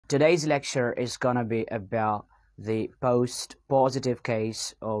Today's lecture is gonna be about the positive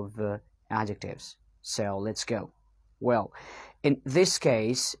case of adjectives. So let's go. Well, in this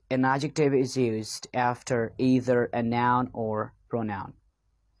case, an adjective is used after either a noun or pronoun.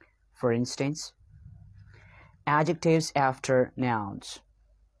 For instance, adjectives after nouns.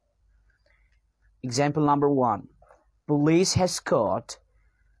 Example number 1. Police has caught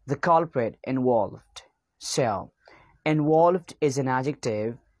the culprit involved. So, involved is an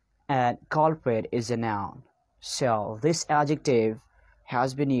adjective and culprit is a noun. So, this adjective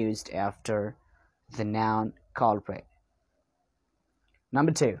has been used after the noun culprit.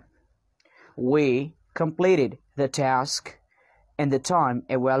 Number 2. We completed the task in the time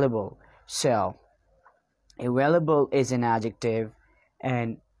available. So, available is an adjective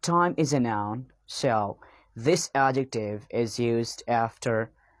and time is a noun. So, this adjective is used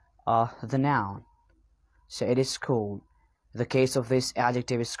after the noun. So, it is called, the case of this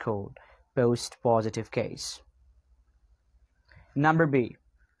adjective is called positive case. Number B.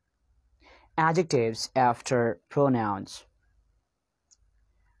 Adjectives after pronouns.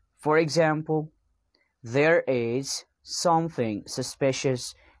 For example, there is something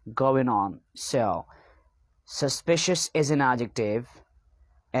suspicious going on. So, suspicious is an adjective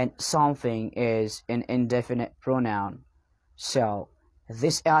and something is an indefinite pronoun. So,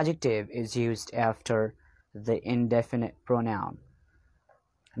 this adjective is used after the indefinite pronoun.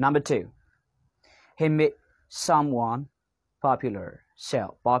 Number 2. He met someone popular.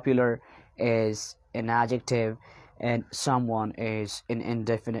 So, popular is an adjective and someone is an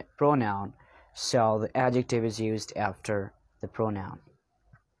indefinite pronoun. So, the adjective is used after the pronoun.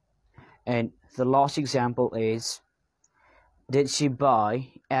 And the last example is, did she buy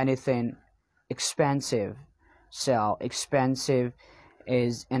anything expensive? So, expensive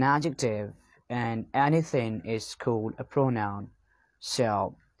is an adjective and anything is called a pronoun.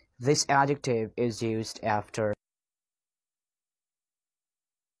 So, this adjective is used after